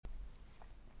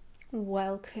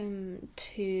Welcome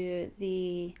to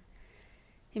the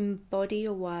Embody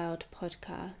Your Wild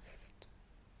podcast.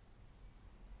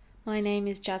 My name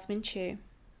is Jasmine Chu,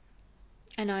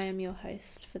 and I am your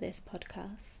host for this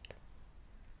podcast.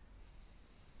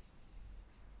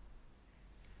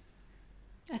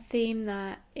 A theme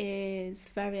that is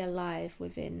very alive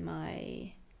within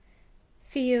my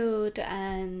field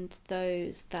and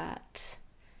those that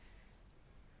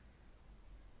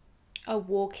are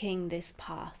walking this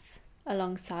path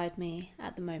alongside me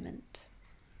at the moment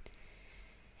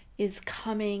is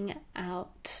coming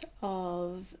out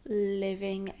of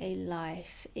living a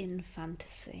life in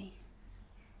fantasy.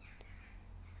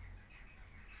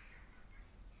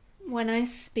 When I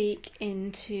speak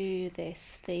into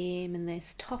this theme and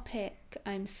this topic,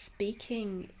 I'm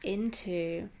speaking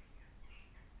into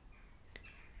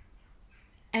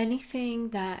anything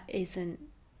that isn't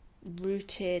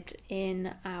rooted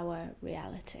in our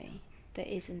reality, that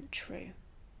isn't true.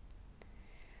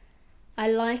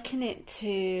 I liken it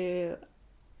to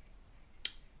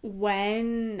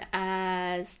when,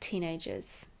 as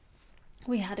teenagers,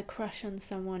 we had a crush on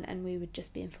someone and we would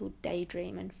just be in full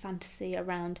daydream and fantasy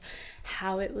around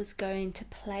how it was going to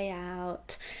play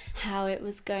out, how it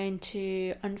was going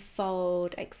to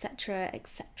unfold, etc.,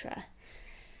 etc.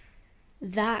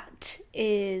 That's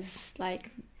the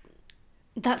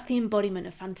embodiment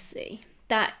of fantasy.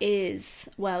 That is,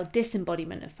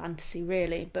 disembodiment of fantasy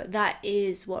really, but that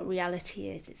is what reality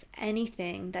is. It's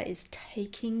anything that is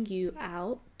taking you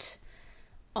out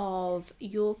of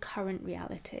your current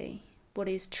reality, what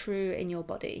is true in your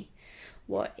body,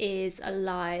 what is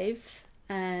alive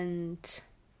and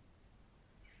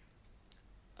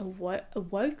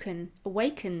awakened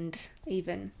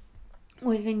even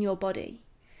within your body.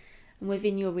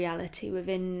 Within your reality,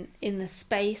 in the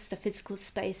space, the physical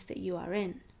space that you are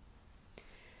in.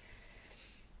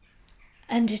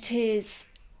 And it is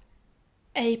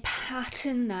a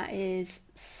pattern that is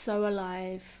so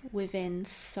alive within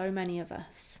so many of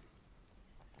us.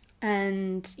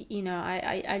 And,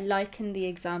 I liken the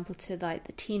example to like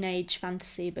the teenage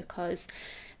fantasy because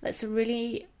that's a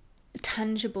really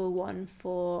tangible one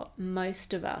for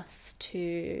most of us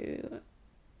to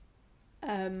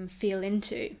feel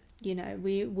into.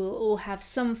 We will all have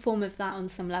some form of that on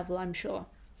some level, I'm sure.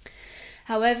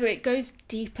 However, it goes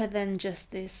deeper than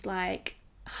just this like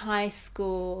high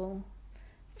school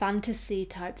fantasy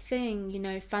type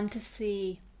thing.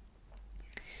 Fantasy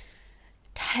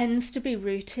tends to be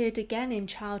rooted again in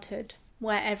childhood,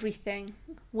 where everything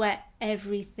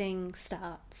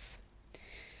starts.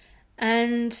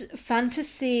 And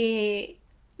fantasy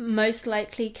most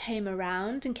likely came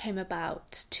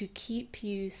about to keep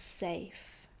you safe.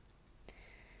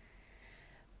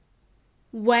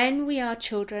 When we are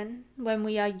children, when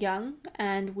we are young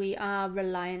and we are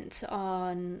reliant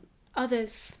on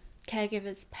others,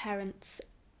 caregivers, parents,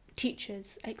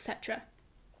 teachers, etc.,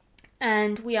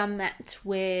 and we are met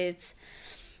with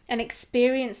an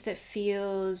experience that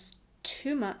feels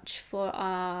too much for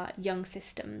our young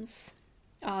systems,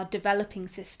 our developing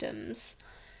systems,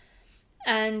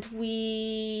 and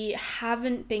we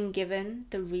haven't been given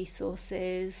the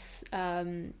resources,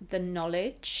 the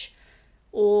knowledge,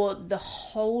 or the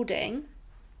holding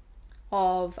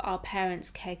of our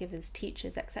parents, caregivers,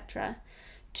 teachers, etc.,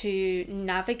 to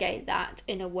navigate that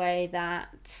in a way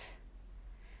that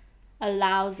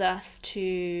allows us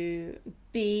to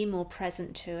be more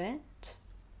present to it.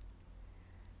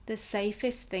 The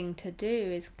safest thing to do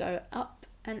is go up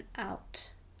and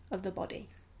out of the body,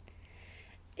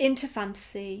 into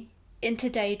fantasy, into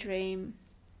daydream,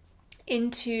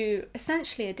 into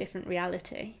essentially a different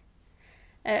reality.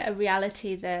 A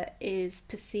reality that is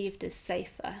perceived as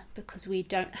safer because we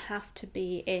don't have to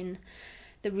be in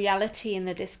the reality and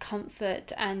the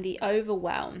discomfort and the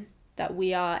overwhelm that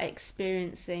we are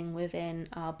experiencing within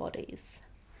our bodies.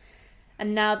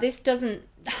 And now this doesn't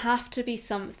have to be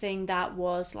something that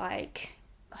was like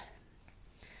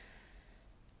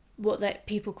what that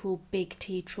people call big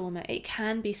T trauma. It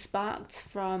can be sparked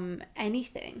from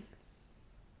anything.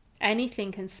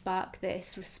 Anything can spark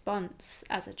this response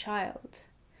as a child.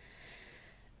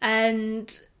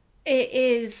 And it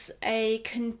is a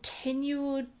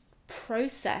continual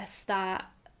process that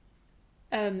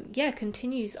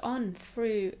continues on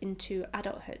through into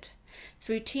adulthood,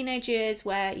 through teenage years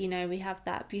where we have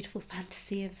that beautiful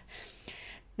fantasy of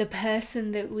the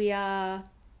person that we are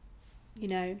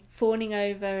fawning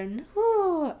over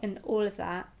and all of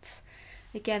that.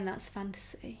 Again, that's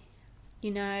fantasy.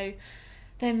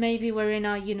 Then maybe we're in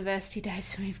our university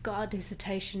days and we've got our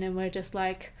dissertation and we're just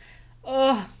like,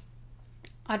 oh,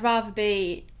 I'd rather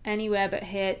be anywhere but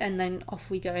here, and then off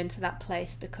we go into that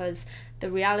place, because the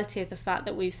reality of the fact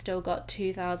that we've still got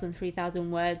 2,000,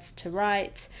 3,000 words to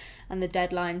write, and the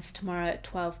deadline's tomorrow at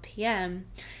 12 p.m,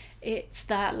 it's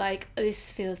that, like,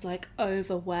 this feels like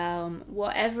overwhelm.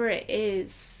 Whatever it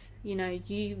is, you know,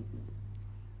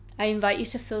 I invite you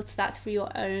to filter that through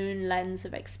your own lens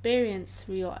of experience,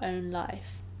 through your own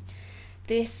life.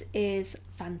 This is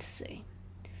fantasy.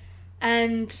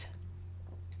 And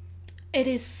it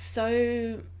is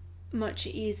so much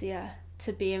easier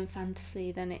to be in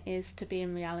fantasy than it is to be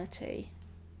in reality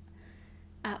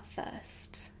at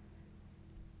first.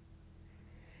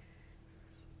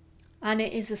 And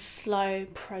it is a slow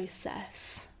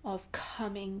process of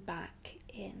coming back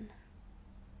in,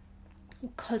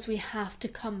 because we have to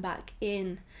come back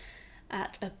in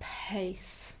at a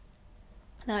pace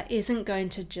that isn't going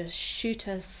to just shoot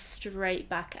us straight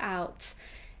back out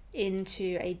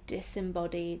into a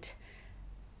disembodied,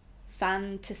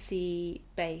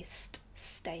 fantasy-based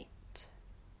state.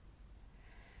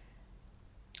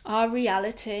 Our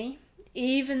reality,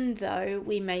 even though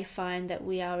we may find that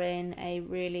we are in a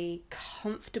really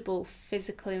comfortable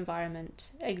physical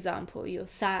environment, example, you're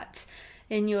sat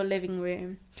in your living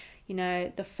room, you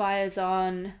know, the fire's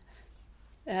on,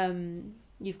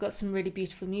 you've got some really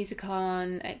beautiful music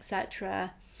on,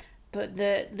 etc. But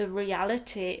the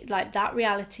reality, like, that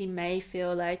reality may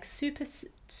feel like super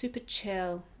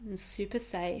chill and super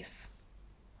safe.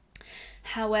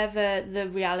 However, the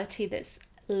reality that's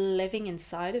living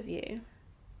inside of you,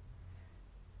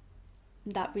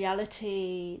 that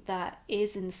reality that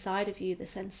is inside of you, the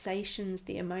sensations,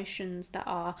 the emotions that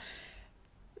are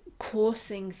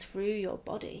coursing through your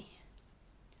body,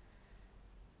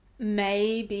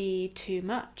 may be too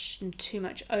much, and too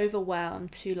much overwhelm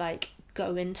to, like,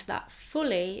 go into that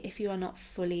fully if you are not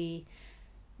fully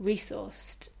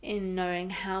resourced in knowing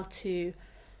how to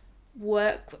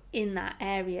work in that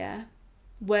area,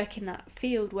 work in that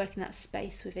field, work in that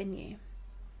space within you.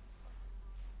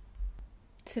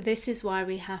 So this is why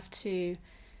we have to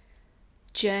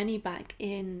journey back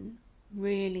in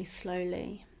really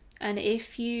slowly. And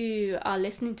if you are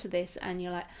listening to this and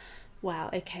you're like, wow,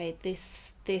 okay,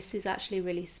 this is actually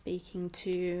really speaking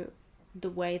to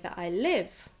the way that I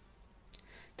live.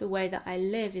 The way that I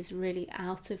live is really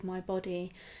out of my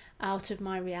body, out of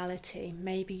my reality.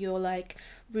 Maybe you're like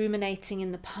ruminating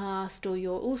in the past, or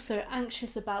you're also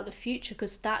anxious about the future,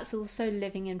 because that's also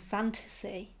living in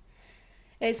fantasy.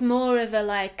 It's more of a,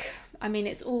 like, I mean,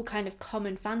 it's all kind of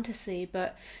common fantasy,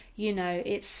 but, you know,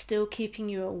 it's still keeping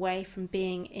you away from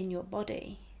being in your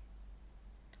body.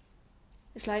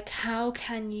 It's like, how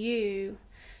can you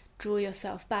draw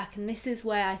yourself back? And this is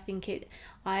where I think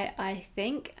I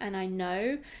think and I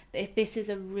know that if this is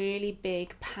a really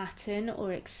big pattern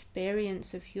or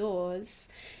experience of yours,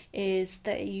 is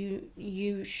that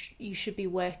you should be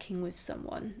working with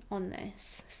someone on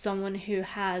this, someone who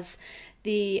has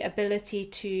the ability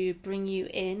to bring you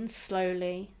in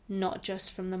slowly, not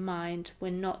just from the mind.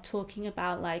 We're not talking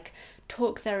about like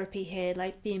talk therapy here,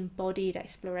 like the embodied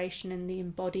exploration and the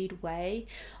embodied way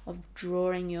of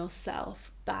drawing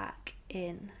yourself back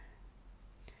in.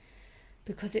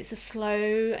 Because it's a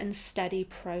slow and steady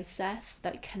process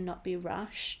that cannot be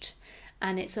rushed,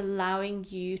 and it's allowing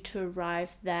you to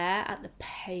arrive there at the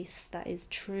pace that is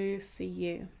true for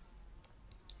you.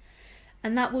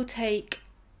 And that will take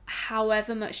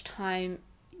however much time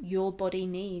your body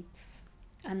needs,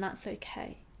 and that's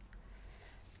okay.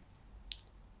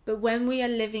 But when we are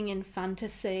living in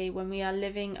fantasy, when we are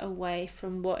living away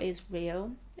from what is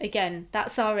real, again,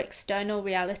 that's our external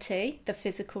reality, the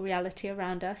physical reality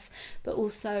around us, but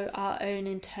also our own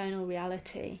internal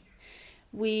reality.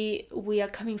 We are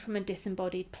coming from a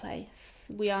disembodied place.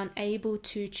 We aren't able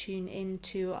to tune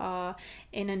into our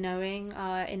inner knowing,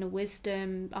 our inner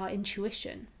wisdom, our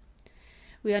intuition.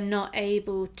 We are not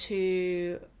able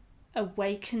to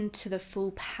awaken to the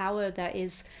full power that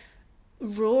is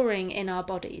roaring in our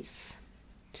bodies.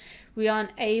 We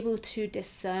aren't able to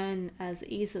discern as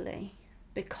easily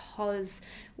because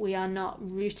we are not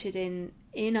rooted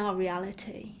in our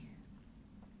reality.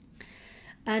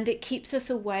 And it keeps us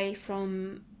away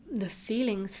from the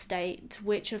feeling state,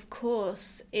 which of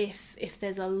course, if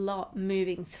there's a lot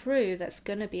moving through, that's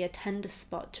going to be a tender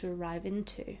spot to arrive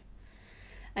into.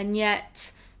 And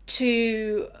yet,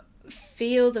 to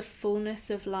feel the fullness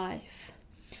of life,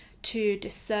 to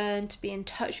discern, to be in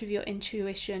touch with your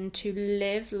intuition, to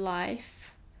live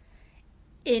life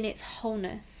in its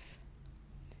wholeness,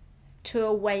 to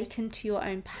awaken to your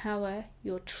own power,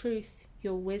 your truth,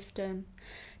 your wisdom,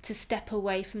 to step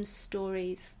away from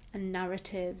stories and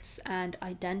narratives and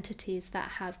identities that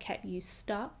have kept you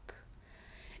stuck,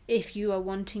 if you are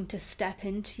wanting to step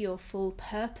into your full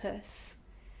purpose,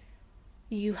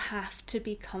 you have to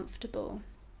be comfortable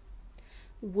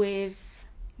with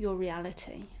your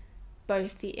reality,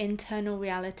 both the internal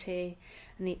reality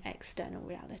and the external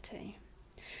reality.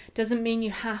 Doesn't mean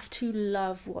you have to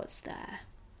love what's there.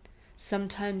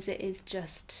 Sometimes it is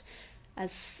just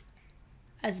as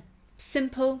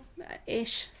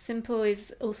simple-ish. Simple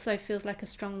is also feels like a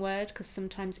strong word, because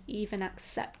sometimes even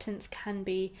acceptance can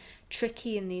be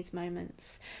tricky in these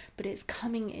moments, but it's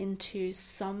coming into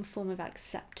some form of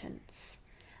acceptance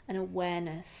and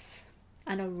awareness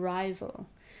and arrival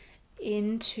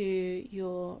into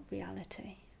your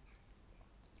reality.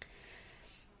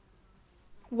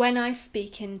 When I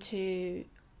speak into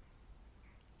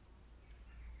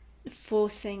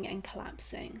forcing and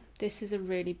collapsing, this is a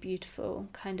really beautiful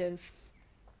kind of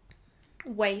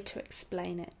way to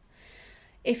explain it.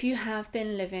 If you have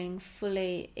been living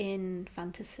fully in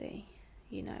fantasy,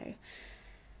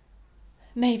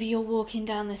 maybe you're walking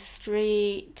down the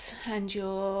street and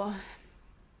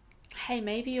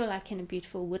maybe you're like in a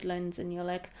beautiful woodlands and you're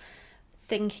like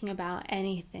thinking about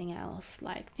anything else,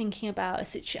 like thinking about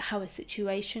how a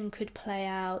situation could play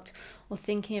out, or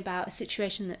thinking about a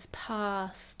situation that's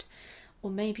past, or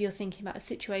maybe you're thinking about a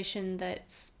situation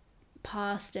that's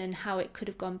past and how it could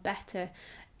have gone better.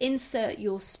 Insert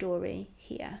your story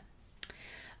here.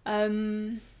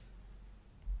 There's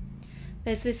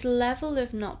this level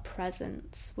of not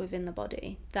presence within the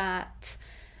body that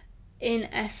in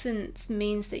essence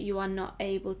means that you are not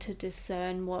able to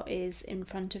discern what is in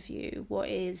front of you, what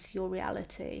is your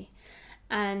reality.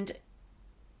 And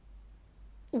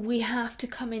we have to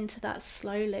come into that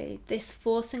slowly. This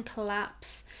force and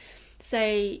collapse,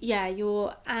 say,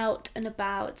 you're out and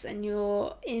about and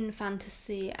you're in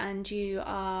fantasy and you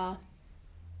are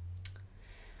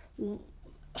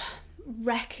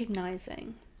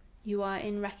recognizing, you are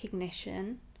in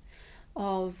recognition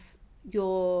of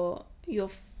your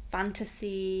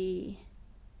fantasy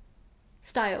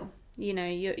style.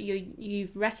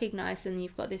 You've recognized and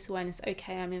you've got this awareness,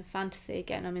 okay, I'm in fantasy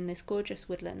again, I'm in this gorgeous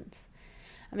woodlands,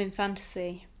 I'm in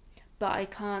fantasy, but I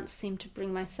can't seem to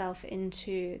bring myself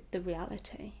into the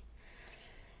reality.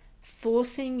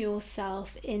 Forcing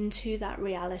yourself into that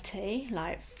reality,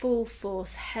 like full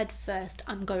force, head first,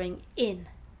 I'm going in,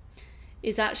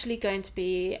 is actually going to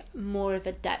be more of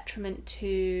a detriment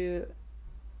to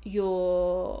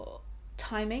your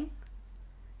timing,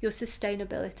 your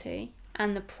sustainability,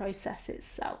 and the process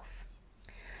itself.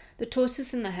 The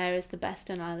tortoise and the hare is the best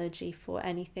analogy for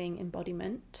anything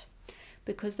embodiment,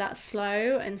 because that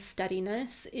slow and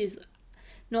steadiness is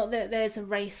not that there's a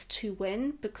race to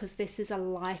win, because this is a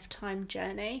lifetime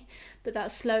journey, but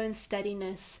that slow and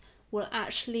steadiness will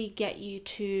actually get you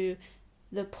to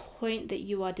the point that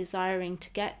you are desiring to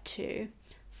get to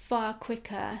far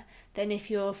quicker than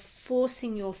if you're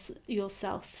forcing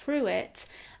yourself through it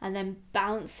and then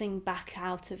bouncing back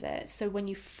out of it. So when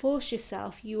you force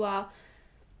yourself, you are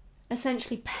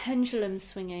essentially pendulum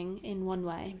swinging in one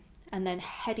way and then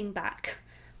heading back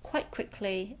quite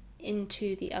quickly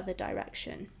into the other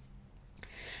direction.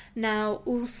 Now,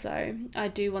 also, I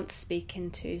do want to speak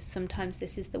into sometimes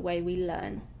this is the way we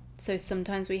learn. So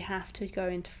sometimes we have to go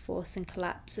into force and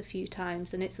collapse a few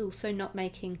times, and it's also not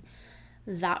making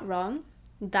that wrong.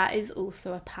 That is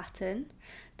also a pattern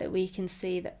that we can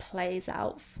see that plays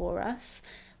out for us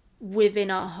within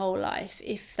our whole life.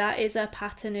 If that is a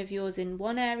pattern of yours in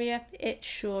one area, it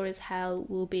sure as hell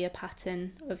will be a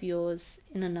pattern of yours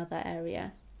in another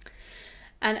area.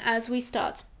 And as we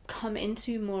start to come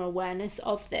into more awareness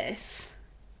of this,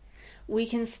 we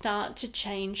can start to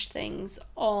change things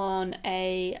on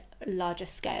a larger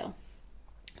scale.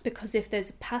 Because if there's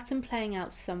a pattern playing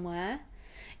out somewhere,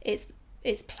 it's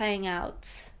playing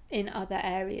out in other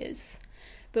areas.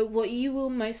 But what you will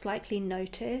most likely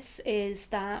notice is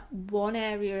that one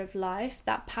area of life,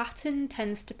 that pattern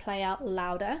tends to play out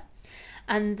louder.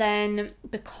 And then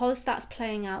because that's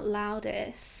playing out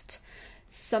loudest,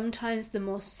 sometimes the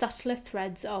more subtler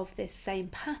threads of this same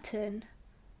pattern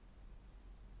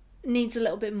needs a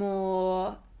little bit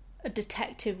more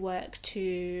detective work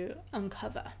to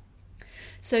uncover.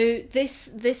 So this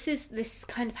is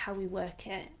kind of how we work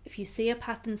it. If you see a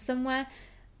pattern somewhere,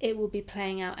 it will be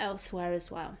playing out elsewhere as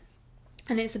well.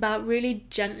 And it's about really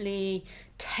gently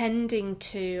tending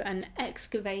to and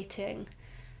excavating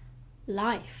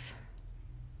life,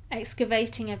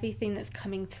 excavating everything that's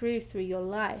coming through your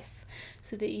life,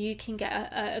 so that you can get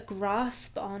a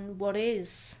grasp on what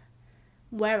is.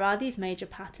 Where are these major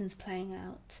patterns playing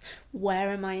out?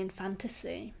 Where am I in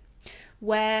fantasy?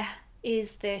 Where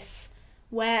is this?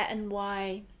 Where and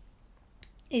why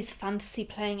is fantasy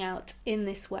playing out in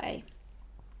this way?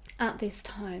 at this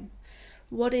time?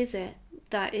 What is it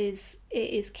that it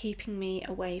is keeping me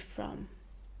away from?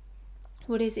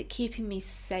 What is it keeping me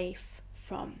safe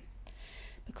from?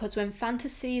 Because when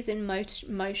fantasy is in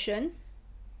motion,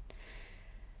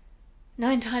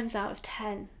 9 times out of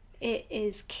 10, it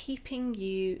is keeping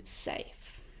you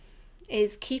safe. It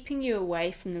is keeping you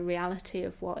away from the reality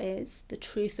of what is, the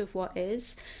truth of what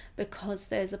is, because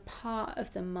there's a part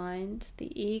of the mind,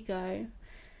 the ego,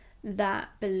 that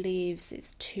believes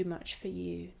it's too much for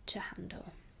you to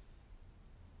handle.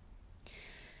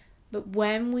 But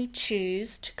when we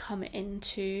choose to come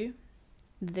into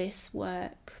this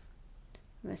work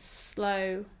in a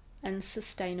slow and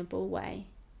sustainable way,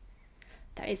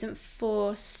 that isn't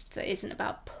forced, that isn't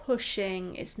about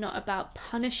pushing, it's not about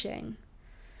punishing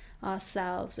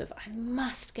ourselves of I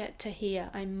must get to here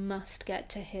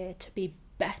to be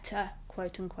better,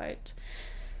 quote unquote.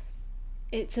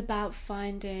 It's about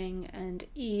finding and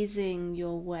easing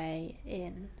your way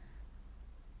in.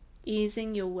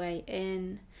 Easing your way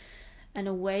in and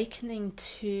awakening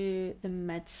to the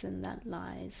medicine that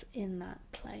lies in that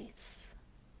place.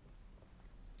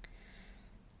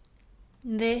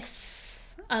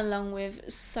 This, along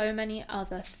with so many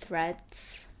other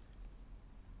threads,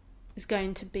 is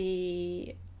going to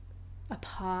be a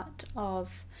part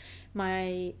of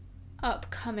my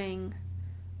upcoming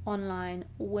online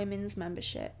women's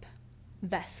membership,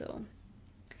 Vessel.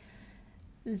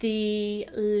 The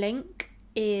link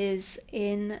is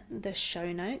in the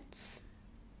show notes.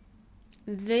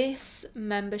 This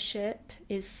membership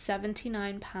is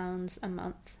 £79 a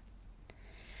month.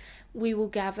 We will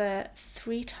gather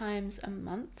 3 times a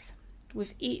month,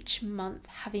 with each month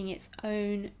having its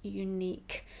own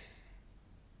unique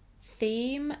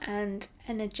theme and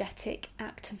energetic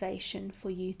activation for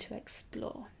you to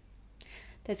explore.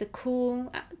 There's a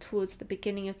call towards the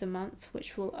beginning of the month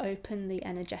which will open the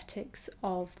energetics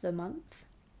of the month.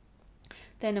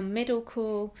 Then a middle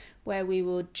call where we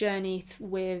will journey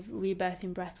with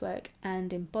rebirthing breathwork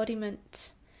and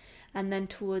embodiment. And then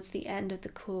towards the end of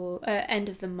the end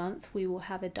of the month, we will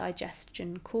have a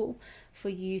digestion call for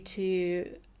you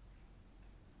to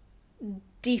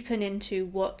deepen into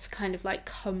what's kind of like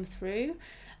come through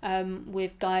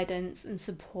with guidance and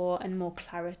support and more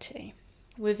clarity.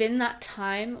 Within that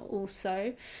time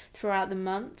also, throughout the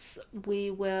months,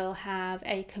 we will have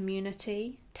a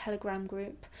community Telegram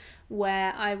group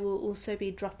where I will also be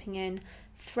dropping in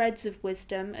threads of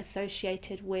wisdom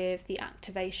associated with the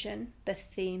activation, the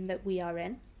theme that we are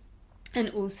in. And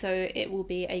also it will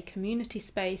be a community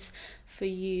space for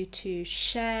you to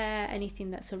share anything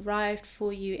that's arrived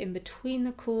for you in between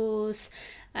the calls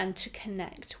and to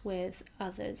connect with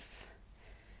others.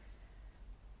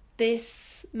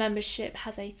 This membership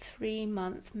has a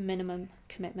 3-month minimum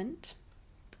commitment,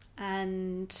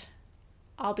 and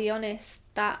I'll be honest,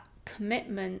 that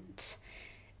commitment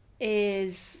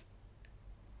is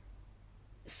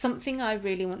something I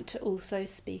really want to also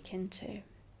speak into,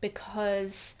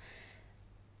 because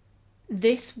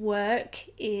this work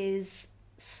is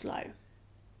slow.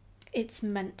 It's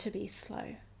meant to be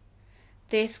slow.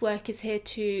 This work is here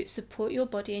to support your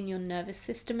body and your nervous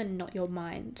system and not your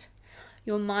mind.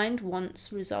 Your mind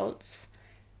wants results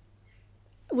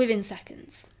within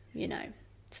seconds, you know.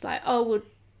 It's like, oh,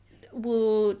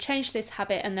 we'll change this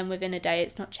habit, and then within a day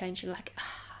it's not changed. You're like,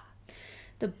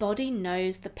 The body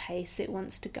knows the pace it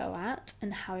wants to go at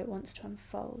and how it wants to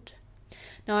unfold.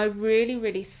 Now, I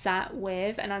really sat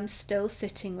with, and I'm still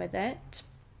sitting with it,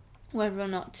 whether or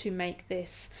not to make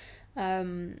this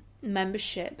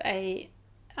membership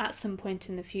at some point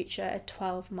in the future, a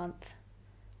 12-month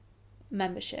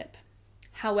membership.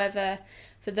 However,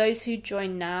 for those who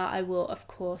join now, I will of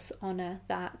course honour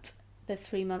that the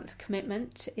 3-month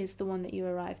commitment is the one that you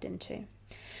arrived into.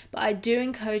 But I do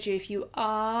encourage you, if you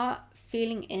are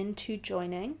feeling into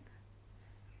joining,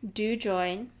 do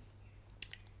join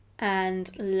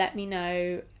and let me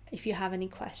know if you have any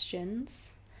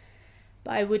questions.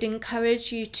 But I would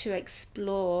encourage you to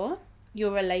explore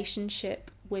your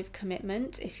relationship with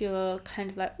commitment. If you're kind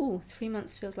of like, 3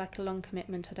 months feels like a long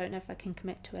commitment, I don't know if I can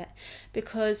commit to it,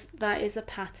 because that is a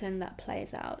pattern that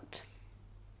plays out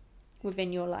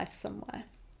within your life somewhere.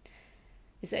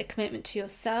 Is it a commitment to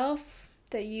yourself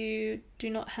that you do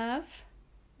not have,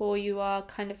 or you are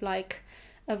kind of like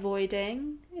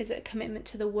avoiding? Is it a commitment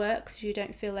to the work because you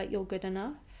don't feel like you're good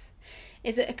enough?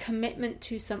 Is it a commitment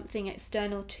to something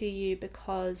external to you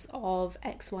because of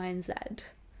X, Y, and Z?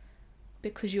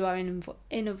 Because you are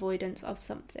in avoidance of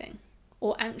something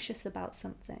or anxious about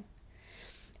something.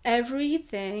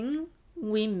 Everything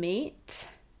we meet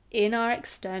in our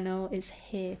external is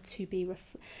here to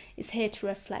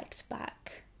reflect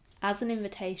back as an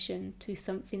invitation to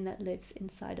something that lives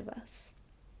inside of us.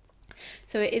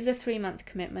 So it is a 3-month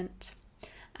commitment,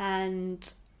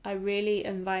 and I really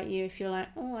invite you, if you're like,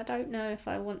 oh, I don't know if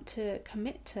I want to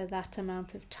commit to that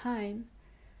amount of time,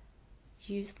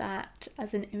 use that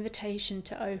as an invitation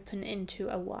to open into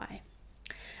a why.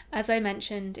 As I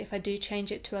mentioned, if I do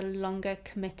change it to a longer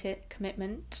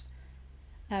commitment,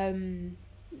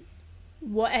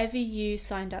 whatever you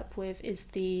signed up with is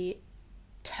the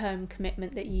term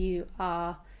commitment that you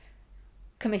are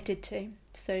committed to.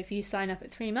 So if you sign up at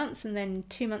 3 months and then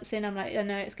 2 months in, I'm like, oh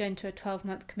no, it's going to a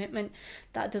 12-month commitment,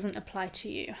 that doesn't apply to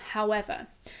you. However,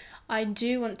 I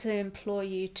do want to implore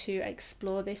you to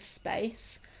explore this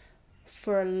space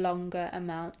for a longer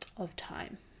amount of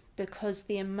time, because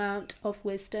the amount of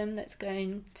wisdom that's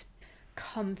going to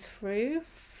come through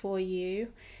for you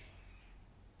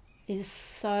is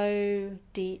so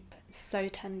deep, so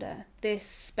tender. This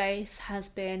space has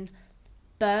been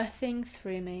birthing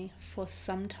through me for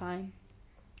some time.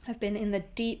 I've been in the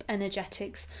deep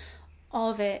energetics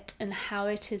of it and how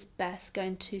it is best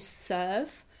going to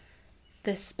serve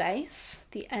the space,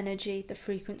 the energy, the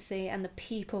frequency, and the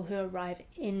people who arrive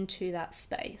into that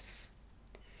space.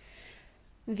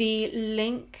 The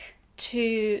link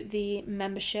to the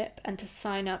membership and to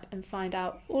sign up and find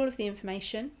out all of the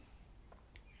information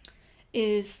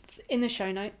is in the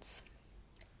show notes.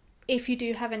 If you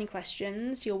do have any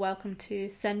questions, you're welcome to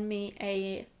send me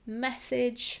a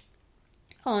message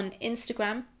on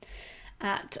Instagram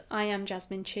at I am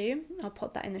Jasmine Chu. I'll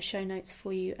pop that in the show notes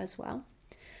for you as well.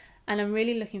 And I'm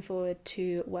really looking forward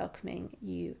to welcoming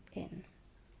you in.